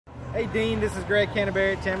Hey Dean, this is Greg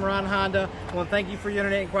Canterbury at Tameron Honda. I want to thank you for your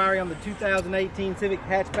internet inquiry on the 2018 Civic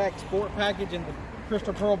Hatchback Sport Package in the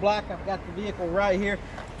Crystal Pearl Black. I've got the vehicle right here.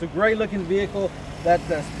 It's a great looking vehicle. That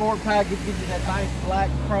Sport Package gives you that nice black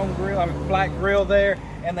chrome grill, black grill there,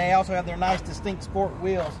 and they also have their nice distinct sport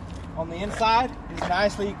wheels. On the inside, it's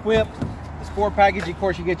nicely equipped. The Sport Package, of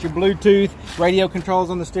course, you get your Bluetooth, radio controls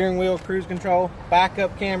on the steering wheel, cruise control,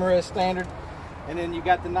 backup camera is standard. And then you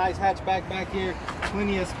got the nice hatchback back here,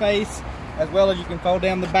 plenty of space, as well as you can fold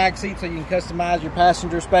down the back seat so you can customize your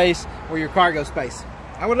passenger space or your cargo space.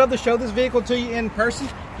 I would love to show this vehicle to you in person.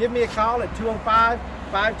 Give me a call at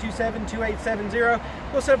 205-527-2870.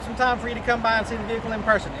 We'll set up some time for you to come by and see the vehicle in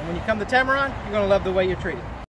person. And when you come to Tameron, you're going to love the way you're treated.